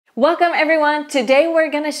Welcome everyone! Today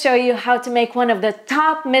we're gonna show you how to make one of the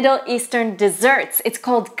top Middle Eastern desserts. It's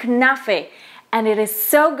called Knafeh and it is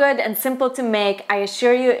so good and simple to make. I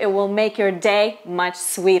assure you it will make your day much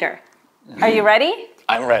sweeter. Are you ready?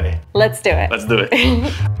 I'm ready. Let's do it. Let's do it.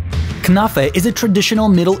 Knafe is a traditional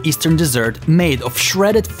Middle Eastern dessert made of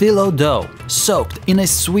shredded phyllo dough, soaked in a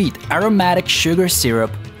sweet, aromatic sugar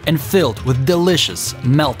syrup and filled with delicious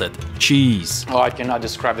melted cheese. Oh, I cannot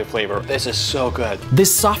describe the flavor. This is so good.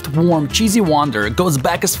 This soft, warm, cheesy wonder goes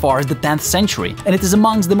back as far as the 10th century, and it is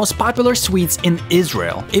amongst the most popular sweets in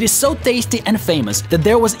Israel. It is so tasty and famous that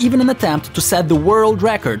there was even an attempt to set the world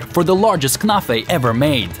record for the largest knafe ever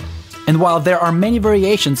made. And while there are many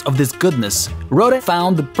variations of this goodness, Rhoda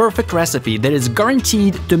found the perfect recipe that is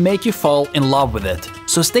guaranteed to make you fall in love with it.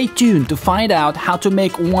 So stay tuned to find out how to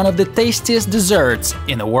make one of the tastiest desserts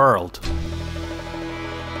in the world.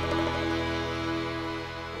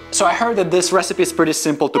 So I heard that this recipe is pretty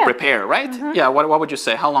simple to prepare, right? Yeah, what would you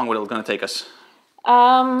say? How long would it gonna take us?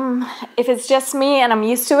 If it's just me and I'm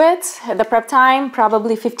used to it, the prep time,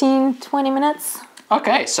 probably 15-20 minutes.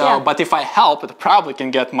 Okay, so, but if I help, it probably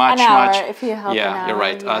can get much. If you help yeah, you're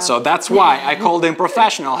right. So that's why I called in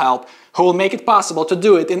professional help who will make it possible to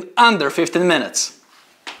do it in under 15 minutes.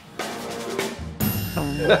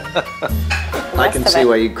 I can see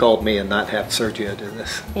why you called me and not have Sergio do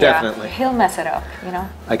this. Yeah, definitely. He'll mess it up, you know.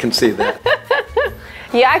 I can see that.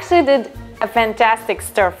 You actually did a fantastic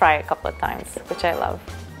stir fry a couple of times, which I love.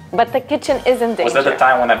 But the kitchen is in danger. Was that the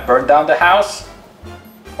time when I burned down the house?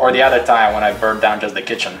 Or the other time when I burned down just the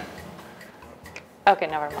kitchen? Okay,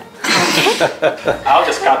 never mind. I'll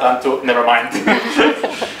just cut on to never mind.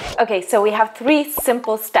 Okay, so we have 3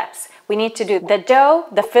 simple steps. We need to do the dough,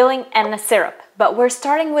 the filling, and the syrup. But we're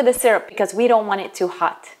starting with the syrup because we don't want it too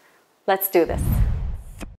hot. Let's do this.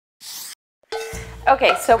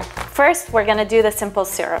 Okay, so first we're gonna do the simple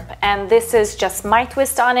syrup. And this is just my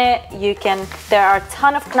twist on it. There are a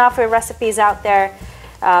ton of Knafe recipes out there.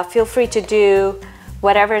 Feel free to do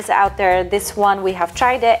whatever's out there. This one, we have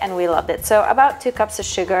tried it and we loved it. So about 2 cups of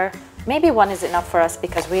sugar. Maybe 1 is enough for us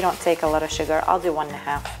because we don't take a lot of sugar. I'll do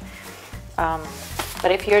 1.5.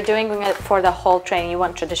 But if you're doing it for the whole train, you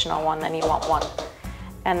want traditional one, then you want 1.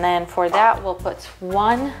 And then for that, we'll put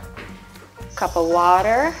 1 cup of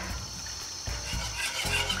water.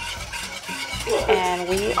 And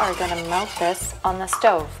we are gonna melt this on the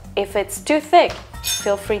stove. If it's too thick,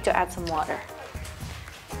 feel free to add some water.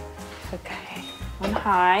 Okay. On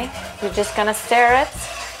high, you're just gonna stir it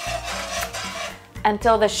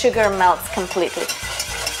until the sugar melts completely.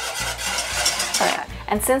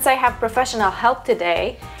 And since I have professional help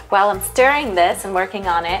today, while I'm stirring this and working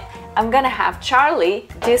on it, I'm gonna have Charlie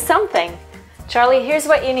do something. Charlie, here's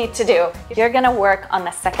what you need to do. You're gonna work on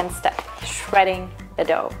the second step, shredding the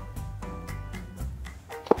dough.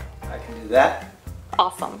 I can do that.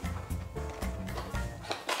 Awesome.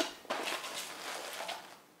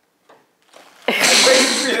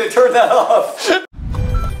 Turn that off.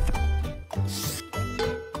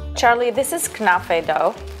 Charlie, this is Knafe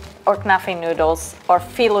dough, or Knafe noodles, or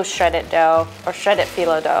phyllo shredded dough, or shredded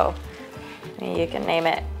phyllo dough. You can name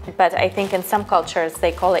it. But I think in some cultures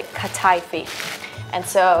they call it KAdayif. And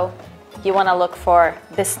so you want to look for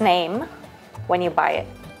this name when you buy it.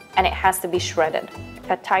 And it has to be shredded.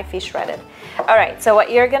 KAdayif shredded. All right, so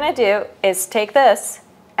what you're gonna do is take this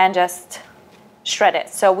and just shred it.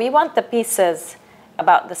 So we want the pieces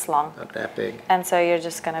about this long. Not that big. And so you're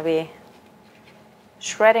just gonna be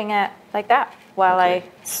shredding it like that while I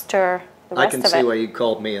stir the rest of it. I can see why you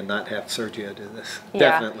called me and not have Sergio do this. Yeah,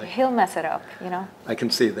 definitely. He'll mess it up, you know. I can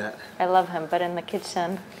see that. I love him, but in the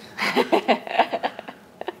kitchen.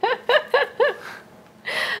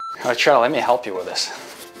 Charlie, let me help you with this.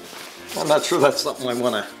 I'm not sure that's something I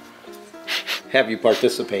want to have you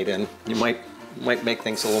participate in. You might make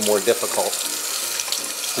things a little more difficult.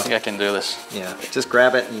 I think I can do this. Yeah, just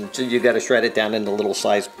grab it and you got to shred it down into little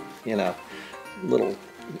size, you know, little,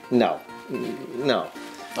 no.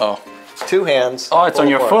 Oh. 2 hands. Oh, it's on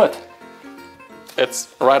your foot.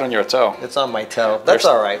 It's right on your toe. It's on my toe. That's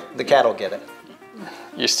all right. The cat will get it.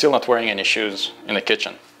 You're still not wearing any shoes in the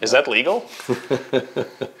kitchen. Is that legal? It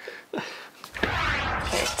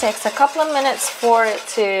takes a couple of minutes for it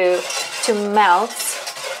to melt.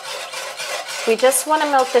 We just want to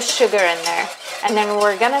melt the sugar in there. And then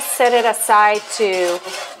we're gonna set it aside to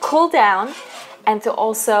cool down and to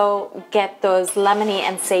also get those lemony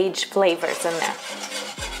and sage flavors in there.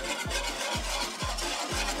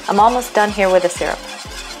 I'm almost done here with the syrup.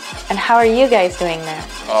 And how are you guys doing there?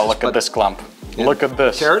 Oh, look at this clump. Yeah. Look at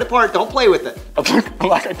this. Tear it apart, don't play with it.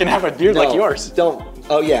 Like I can have a beard like yours. Don't.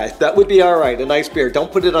 Oh yeah, that would be all right, a nice beard.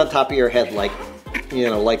 Don't put it on top of your head like you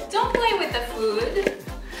know, like... Don't play with the food.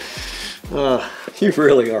 You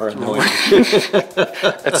really are annoying.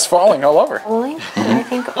 It's falling all over. I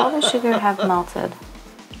think all the sugar have melted.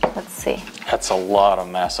 Let's see. That's a lot of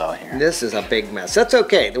mess out here. This is a big mess. That's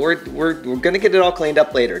okay. We're gonna get it all cleaned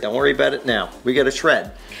up later. Don't worry about it now. We got a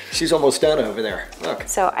shred. She's almost done over there. Look.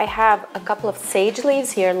 So I have a couple of sage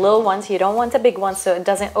leaves here, little ones. You don't want the big ones so it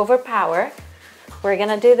doesn't overpower. We're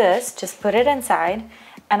gonna do this. Just put it inside.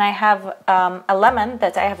 And I have a lemon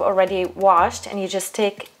that I have already washed, and you just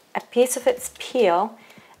take a piece of its peel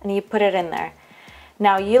and you put it in there.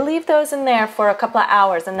 Now you leave those in there for a couple of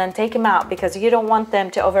hours and then take them out because you don't want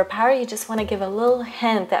them to overpower. You just want to give a little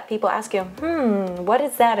hint that people ask you, what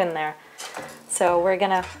is that in there? So we're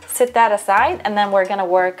gonna sit that aside and then we're gonna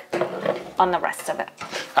work on the rest of it.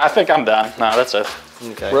 I think I'm done. No, that's it.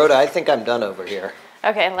 Okay. Rhoda, I think I'm done over here.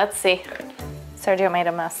 Okay, let's see. Sergio made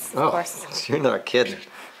a mess, of course. You're not kidding.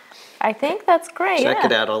 I think that's great. Check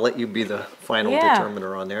it out. I'll let you be the final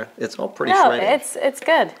determiner on there. It's all pretty no, shredded. it's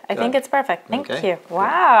good. I think it's perfect. Thank Okay. you.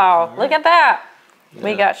 Wow, look at that. Yeah.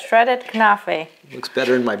 We got shredded Knafe. Looks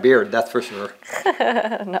better in my beard, that's for sure.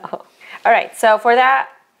 No. All right, so for that,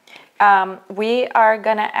 we are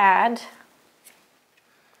gonna add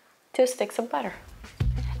 2 sticks of butter.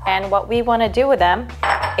 And what we wanna do with them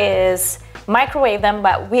is microwave them,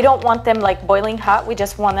 but we don't want them like boiling hot. We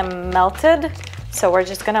just want them melted. So we're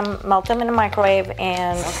just gonna melt them in the microwave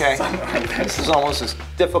and... Okay, this is almost as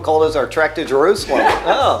difficult as our trek to Jerusalem.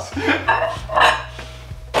 Oh.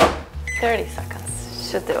 30 seconds,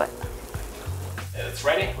 should do it. It's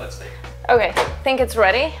ready, let's see. Okay, think it's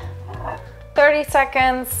ready. 30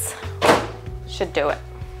 seconds, should do it.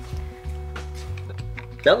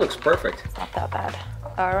 That looks perfect. It's not that bad.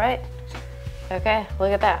 All right, okay,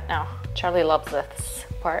 look at that now. Charlie loves this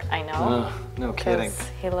part, I know. No kidding.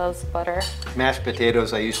 He loves butter. Mashed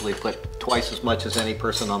potatoes, I usually put twice as much as any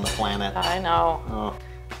person on the planet. I know. Oh.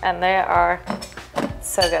 And they are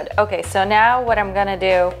so good. Okay, so now what I'm gonna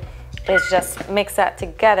do is just mix that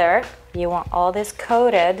together. You want all this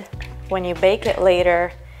coated. When you bake it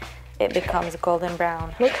later, it becomes golden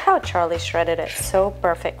brown. Look how Charlie shredded it so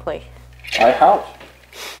perfectly. I helped.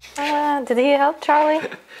 Did he help, Charlie?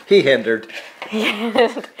 He hindered.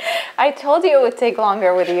 I told you it would take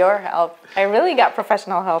longer with your help. I really got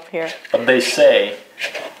professional help here. But they say,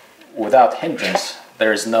 without hindrance,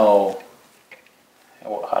 there's no...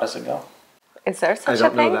 How does it go? Is there such a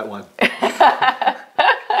thing? I don't know that one.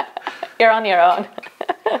 You're on your own.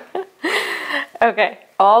 Okay,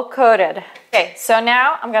 all coated. Okay, so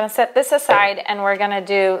now I'm gonna set this aside and we're gonna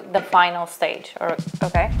do the final stage,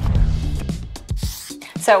 okay?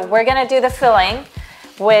 So we're gonna do the filling,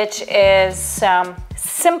 which is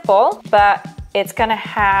simple, but it's gonna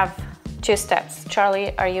have 2 steps.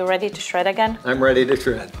 Charlie, are you ready to shred again? I'm ready to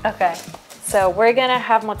shred. Okay, so we're gonna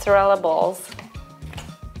have mozzarella balls.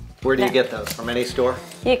 Where do you get those? From any store?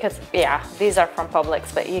 Yeah, these are from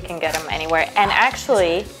Publix, but you can get them anywhere. And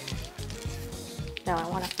actually, no, I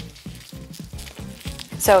wanna.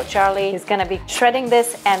 So Charlie is gonna be shredding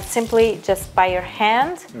this and simply just by your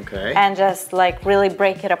hand. Okay. And just like really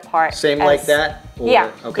break it apart. Same like that? Or,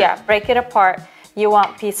 yeah, okay. Yeah, break it apart. You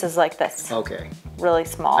want pieces like this. Okay. Really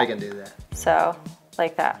small. I can do that. So,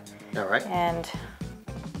 like that. All right. And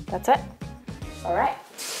that's it. All right.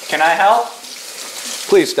 Can I help?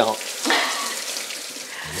 Please don't.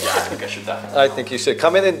 Yeah, I think I should definitely. I think you should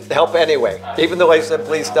come in and help anyway. Even though I said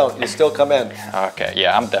please don't, you still come in. Okay,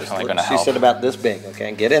 yeah, I'm definitely gonna help. She said about this big,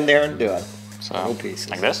 okay? Get in there and do it. So, little pieces.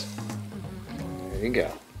 like this? There you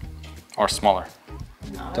go. Or smaller?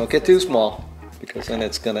 Don't get too small, because then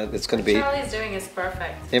it's gonna be Charlie's doing is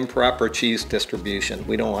perfect. improper cheese distribution.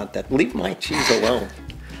 We don't want that. Leave my cheese alone.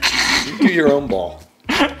 You do your own ball.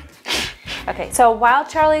 Okay, so while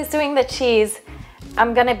Charlie's doing the cheese,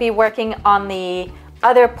 I'm gonna be working on the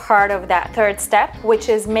other part of that 3rd step, which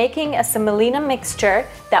is making a semolina mixture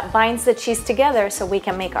that binds the cheese together so we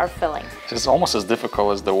can make our filling. It's almost as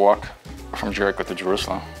difficult as the walk from Jericho to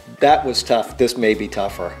Jerusalem. That was tough. This may be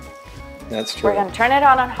tougher. That's true. We're gonna turn it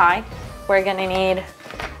on high. We're gonna need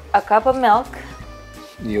a cup of milk.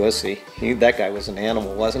 USC. That guy was an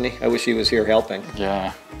animal, wasn't he? I wish he was here helping.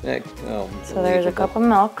 Yeah. So there's a cup of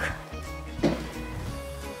milk.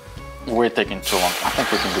 We're taking too long. I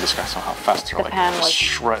think we can do this guy somehow faster. The like pan was...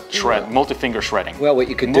 shred, multi-finger shredding. Well, what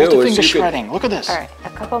you could do is multi-finger you shredding. Look at this. All right, a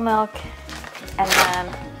cup of milk, and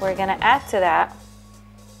then we're gonna add to that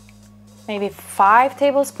maybe 5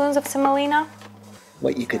 tablespoons of semolina.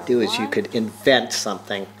 What you could do is you could invent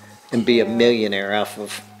something and be a millionaire off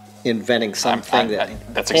of inventing something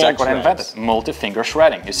that's exactly what I invented. Multi-finger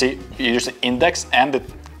shredding. You see, you use the index and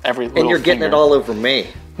every little and you're getting finger. it all over me.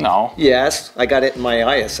 No. Yes, I got it in my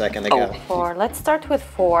eye a second ago. 4. Let's start with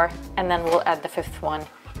 4, and then we'll add the 5th one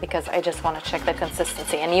because I just want to check the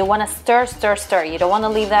consistency. And you want to stir, stir, stir. You don't want to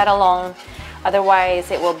leave that alone, otherwise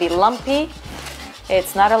it will be lumpy.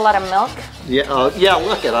 It's not a lot of milk. Yeah, yeah.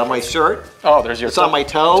 Look at on my shirt. Oh, there's your. It's on my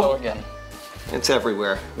toe. Again. It's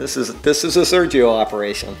everywhere. This is a Sergio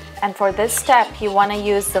operation. And for this step, you want to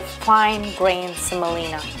use the fine grained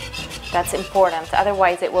semolina. That's important.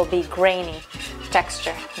 Otherwise, it will be grainy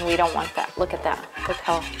texture, and we don't want that. Look at that. Look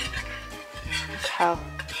how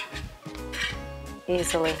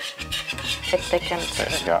easily it thickens. There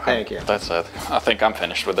you go. Thank you. That's it. I think I'm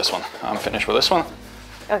finished with this one. I'm finished with this one.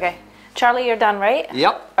 Okay, Charlie, you're done, right?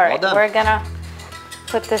 Yep. All right, all done. we're gonna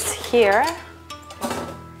put this here,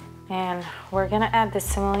 and we're gonna add the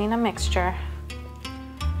semolina mixture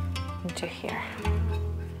into here.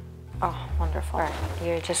 Oh, wonderful. All right,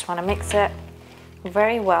 you just want to mix it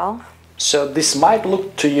very well. So this might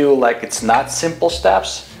look to you like it's not simple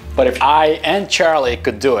steps, but if I and Charlie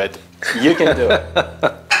could do it, you can do it.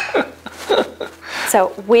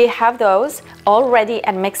 So we have those all ready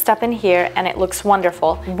and mixed up in here, and it looks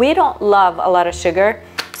wonderful. We don't love a lot of sugar,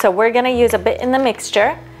 so we're gonna use a bit in the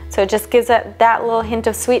mixture, so it just gives it that little hint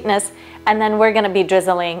of sweetness, and then we're gonna be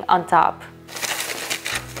drizzling on top.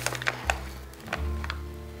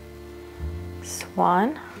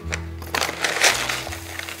 1,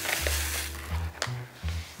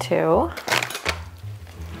 2.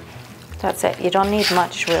 That's it. You don't need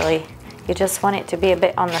much really. You just want it to be a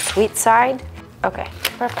bit on the sweet side. Okay,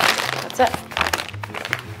 perfect. That's it.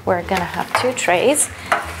 We're gonna have 2 trays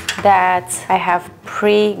that I have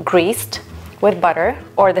pre-greased with butter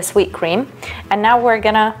or the sweet cream. And now we're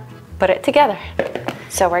gonna put it together.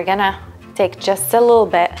 So we're gonna take just a little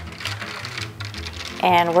bit,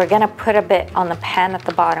 and we're gonna put a bit on the pan at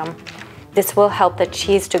the bottom. This will help the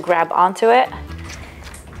cheese to grab onto it.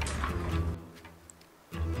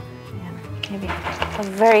 And maybe a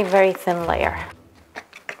very, very thin layer.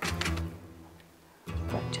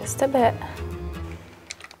 Just a bit,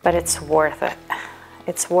 but it's worth it.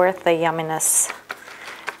 It's worth the yumminess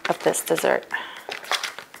of this dessert.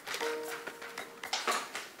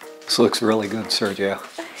 This looks really good, Sergio.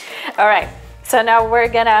 All right, so now we're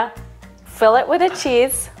gonna fill it with the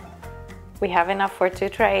cheese. We have enough for 2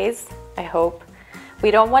 trays, I hope. We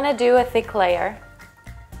don't want to do a thick layer,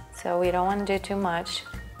 so we don't want to do too much.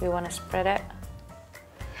 We want to spread it.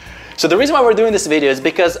 So the reason why we're doing this video is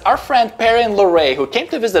because our friend Perry and Lorraine, who came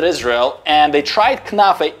to visit Israel, and they tried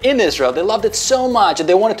Knafe in Israel, they loved it so much that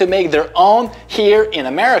they wanted to make their own here in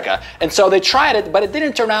America. And so they tried it, but it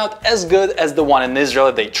didn't turn out as good as the one in Israel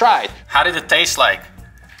that they tried. How did it taste like?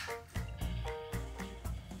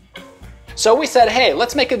 So we said, hey,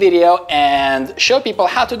 let's make a video and show people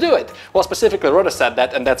how to do it. Well, specifically Rhoda said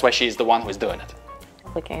that, and that's why she's the one who's doing it.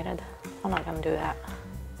 Complicated. I'm not gonna do that.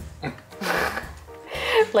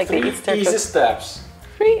 Like the Easter easy steps.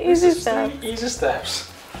 3 easy steps. 3 easy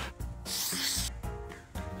steps.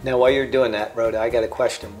 Now, while you're doing that, Rhoda, I got a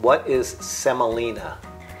question. What is semolina?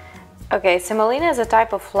 Okay, semolina is a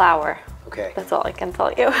type of flour. Okay. That's all I can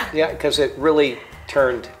tell you. Yeah, because it really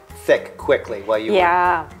turned thick quickly while you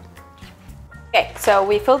Yeah. Okay, so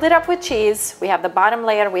we filled it up with cheese. We have the bottom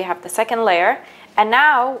layer, we have the second layer. And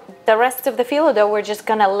now the rest of the phyllo dough, we're just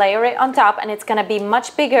gonna layer it on top, and it's gonna be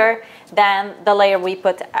much bigger than the layer we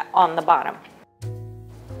put on the bottom.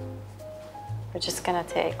 We're just gonna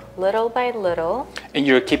take little by little. And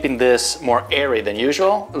you're keeping this more airy than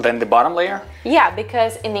usual, than the bottom layer? Yeah,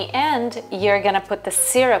 because in the end, you're gonna put the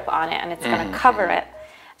syrup on it, and it's gonna cover it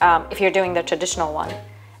if you're doing the traditional one.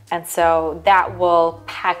 And so that will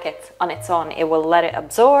pack it on its own. It will let it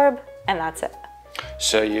absorb, and that's it.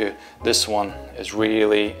 So this one is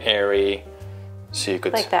really airy, so you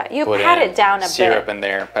could like that. You put pat it down a bit. Syrup in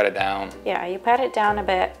there, pat it down. Yeah, you pat it down a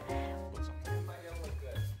bit.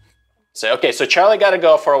 So okay, so Charlie got to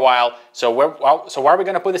go for a while. So why are we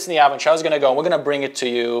gonna put this in the oven? Charlie's gonna go, and we're gonna bring it to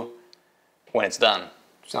you when it's done.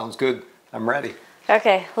 Sounds good. I'm ready.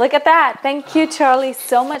 Okay, look at that. Thank you, Charlie,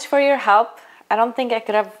 so much for your help. I don't think I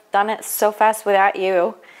could have done it so fast without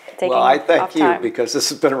you. Well, I thank you because this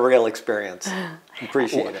has been a real experience.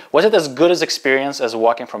 Appreciate it. Was it as good as experience as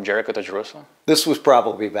walking from Jericho to Jerusalem? This was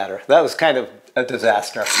probably better. That was kind of a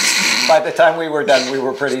disaster. By the time we were done, we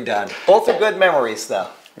were pretty done. Both are good memories, though.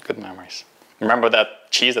 Good memories. Remember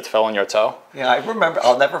that cheese that fell on your toe? Yeah, I remember.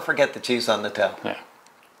 I'll never forget the cheese on the toe. Yeah.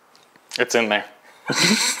 It's in there.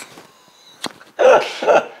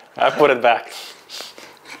 I put it back.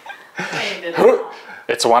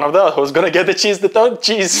 It's one of those. Who's gonna get the cheese?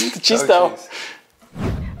 The cheese toe.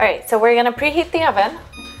 All right, so we're gonna preheat the oven,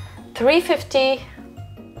 350.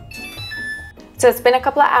 So it's been a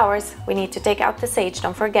couple of hours. We need to take out the sage.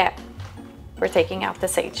 Don't forget, we're taking out the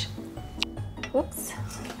sage. Oops.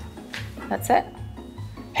 That's it.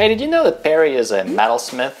 Hey, did you know that Perry is a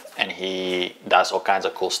metalsmith and he does all kinds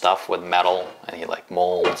of cool stuff with metal and he like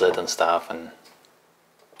molds it and stuff and...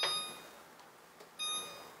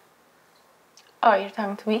 Oh, you're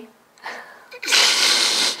talking to me?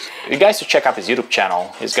 You guys should check out his YouTube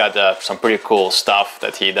channel. He's got some pretty cool stuff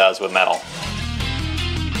that he does with metal.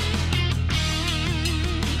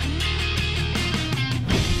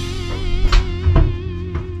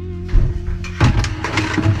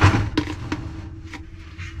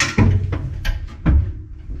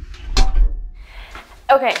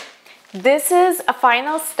 Okay, this is a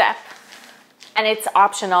final step and it's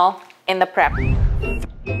optional in the prep.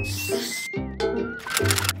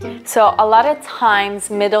 So a lot of times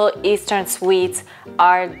Middle Eastern sweets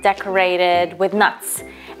are decorated with nuts,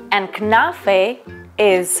 and Knafe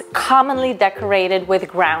is commonly decorated with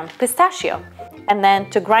ground pistachio. And then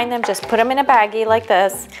to grind them, just put them in a baggie like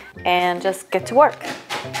this and just get to work.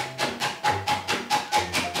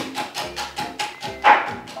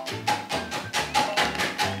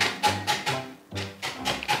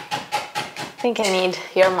 I think I need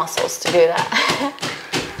your muscles to do that.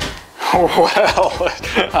 Well,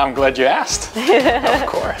 I'm glad you asked. Of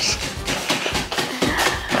course.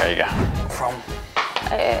 There you go. From?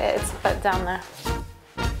 It's but down there.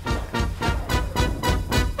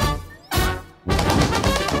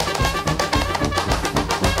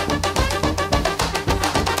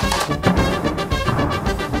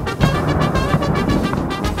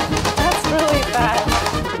 That's really fast.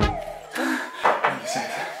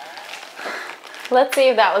 Let's see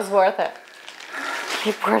if that was worth it.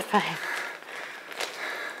 Poor thing.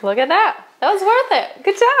 Look at that. That was worth it.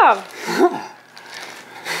 Good job.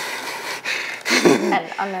 An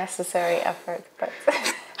unnecessary effort, but...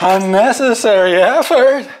 Unnecessary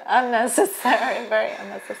effort? Unnecessary, very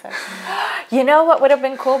unnecessary. You know what would have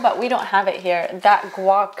been cool, but we don't have it here? That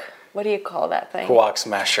guac, what do you call that thing? Guac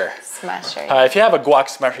smasher. Smasher. If you have a guac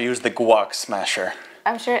smasher, use the guac smasher.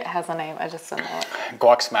 I'm sure it has a name, I just don't know it.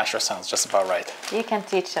 Guac smasher sounds just about right. You can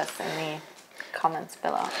teach us in the comments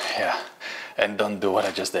below. Yeah, and don't do what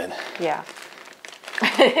I just did. Yeah.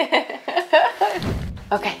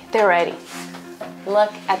 Okay, they're ready.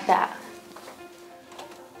 Look at that.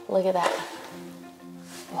 Look at that.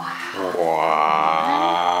 Wow.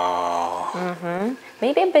 Wow. Mm-hmm.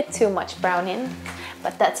 Maybe a bit too much browning,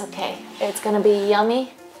 but that's okay. It's gonna be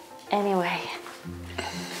yummy anyway.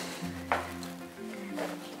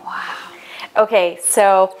 Wow. Okay,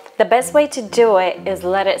 so the best way to do it is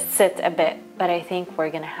let it sit a bit, but I think we're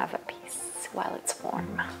gonna have a piece while it's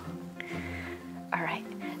warm. All right,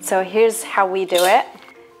 so here's how we do it.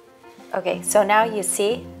 Okay, so now you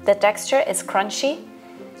see the texture is crunchy,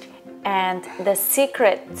 and the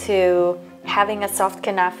secret to having a soft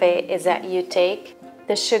Knafe is that you take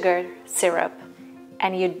the sugar syrup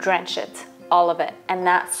and you drench it, all of it, and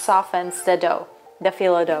that softens the dough, the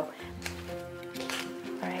phyllo dough.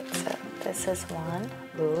 All right, so this is one.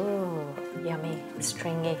 Ooh, yummy,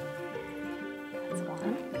 stringy. That's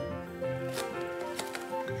one.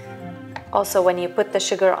 Also, when you put the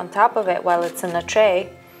sugar on top of it while it's in the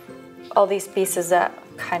tray, all these pieces that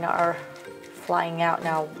kind of are flying out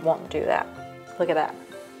now won't do that. Look at that,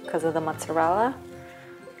 because of the mozzarella.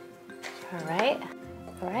 All right,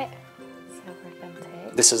 so we're gonna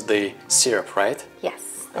take... This is the syrup, right? Yes.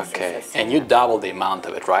 Okay, and you doubled the amount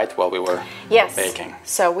of it, right, while we were baking?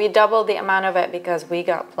 So we doubled the amount of it because we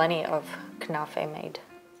got plenty of Knafe made.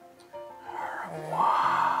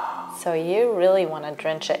 Wow. So you really want to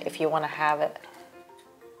drench it if you want to have it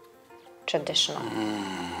traditional.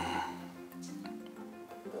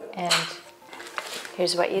 And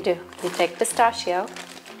here's what you do. You take pistachio,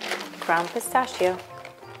 ground pistachio,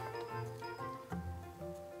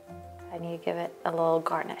 and you give it a little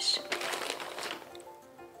garnish.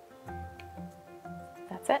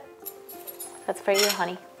 That's it. That's for you,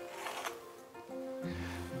 honey.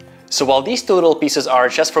 So while these two little pieces are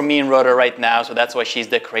just for me and Rhoda right now, so that's why she's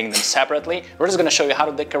decorating them separately, Rhoda's going to show you how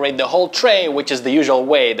to decorate the whole tray, which is the usual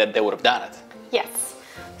way that they would have done it. Yes.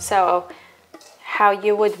 So how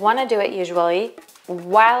you would want to do it usually,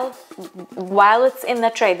 while it's in the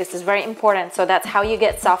tray, this is very important. So that's how you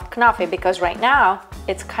get soft Knafe, because right now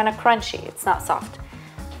it's kind of crunchy. It's not soft.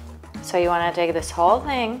 So you want to take this whole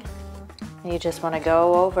thing and you just want to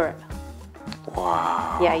go over it.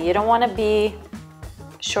 Wow. Yeah, you don't want to be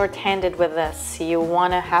short-handed with this. You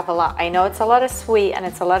want to have a lot. I know it's a lot of sweet and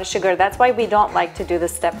it's a lot of sugar. That's why we don't like to do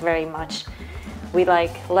this step very much. We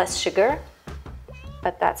like less sugar,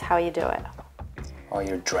 but that's how you do it. Oh,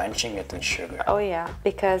 you're drenching it in sugar. Oh yeah,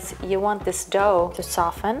 because you want this dough to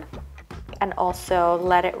soften and also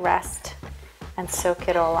let it rest and soak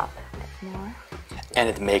it all up more. And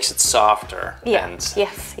it makes it softer and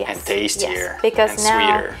tastier yes. Because and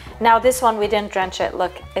now, sweeter. Now this one we didn't drench it.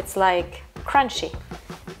 Look, it's like crunchy.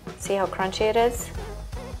 See how crunchy it is?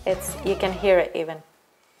 You can hear it even.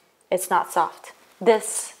 It's not soft.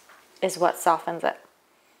 This is what softens it.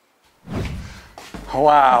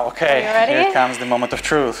 Wow, okay. Are you ready? Here comes the moment of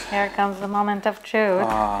truth. Here comes the moment of truth.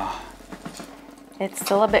 It's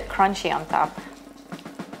still a bit crunchy on top.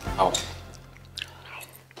 Oh.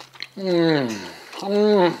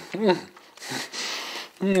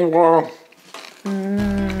 Wow.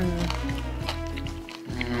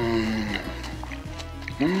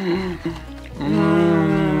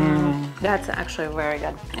 That's actually very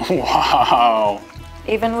good. Wow.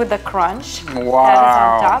 Even with the crunch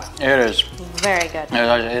Wow. that is on top. It is. Very good.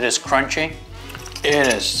 It is crunchy. It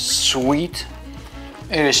is sweet.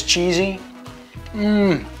 It is cheesy.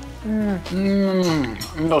 Those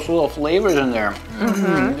little flavors in there.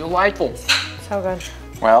 Delightful. So good.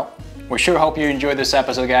 Well, we sure hope you enjoyed this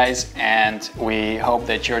episode, guys, and we hope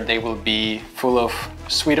that your day will be full of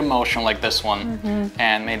sweet emotion like this one,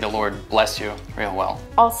 and may the Lord bless you real well.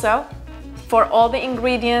 Also, for all the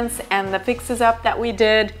ingredients and the fixes up that we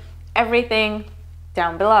did, everything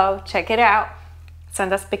down below, check it out.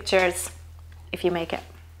 Send us pictures if you make it.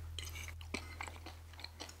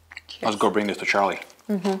 Let's go bring this to Charlie.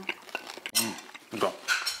 Go.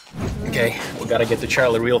 Okay, we gotta get to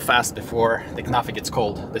Charlie real fast before the Knafeh gets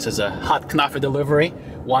cold. This is a hot Knafeh delivery,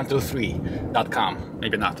 123.com.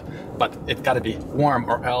 Maybe not, but it gotta be warm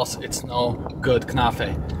or else it's no good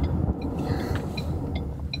Knafeh.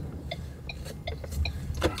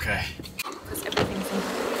 Okay. Because everything's in.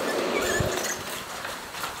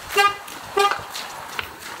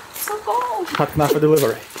 So cold. Hot Knafeh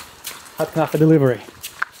delivery. Hot Knafeh delivery.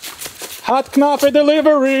 Hot Knafeh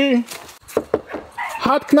delivery.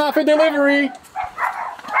 Hot Knafeh delivery.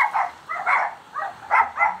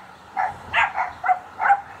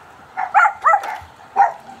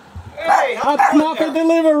 Hey, Hot Knafeh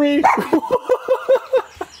delivery.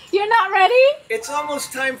 You're not ready? it's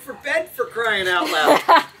almost time for bed, for crying out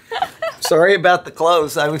loud. Sorry about the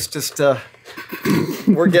clothes. I was just,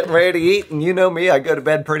 we're getting ready to eat, and you know me, I go to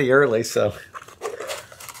bed pretty early, so.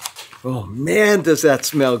 Oh man, does that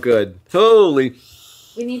smell good. Holy.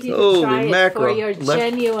 We need you to Holy try mackerel. it for your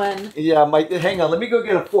genuine. Yeah, hang on, let me go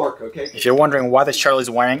get a fork, okay? If you're wondering what is Charlie's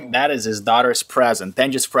wearing, that is his daughter's present,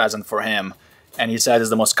 Tenji's present for him. And he said it's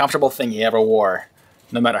the most comfortable thing he ever wore,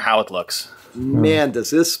 no matter how it looks. Man, does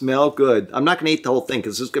this smell good. I'm not going to eat the whole thing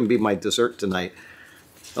because this is going to be my dessert tonight.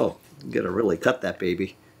 Oh, you got to really cut that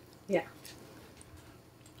baby. Yeah.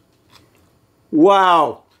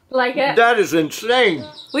 Wow. Like it? That is insane.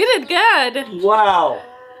 We did good. Wow.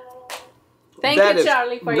 Thank That you, is-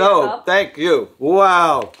 Charlie, for your No, help. thank you.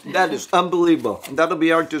 Wow. That is unbelievable. That'll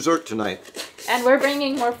be our dessert tonight. And we're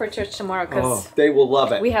bringing more for church tomorrow because Oh, they will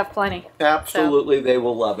love it. we have plenty. Absolutely, they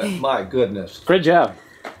will love it. My goodness. Great job.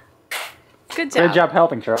 Good job. Great job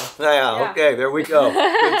helping, Charlie. Yeah, okay, there we go.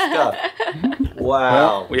 Good stuff. Wow.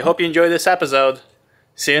 Well, we hope you enjoyed this episode.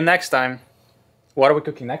 See you next time. What are we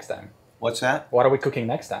cooking next time? What's that? What are we cooking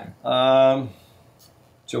next time?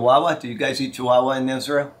 Chihuahua? Do you guys eat Chihuahua in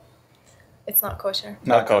Israel? It's not kosher.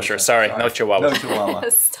 Not kosher. Sorry, no chihuahua. No Chihuahua.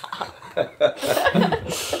 Stop.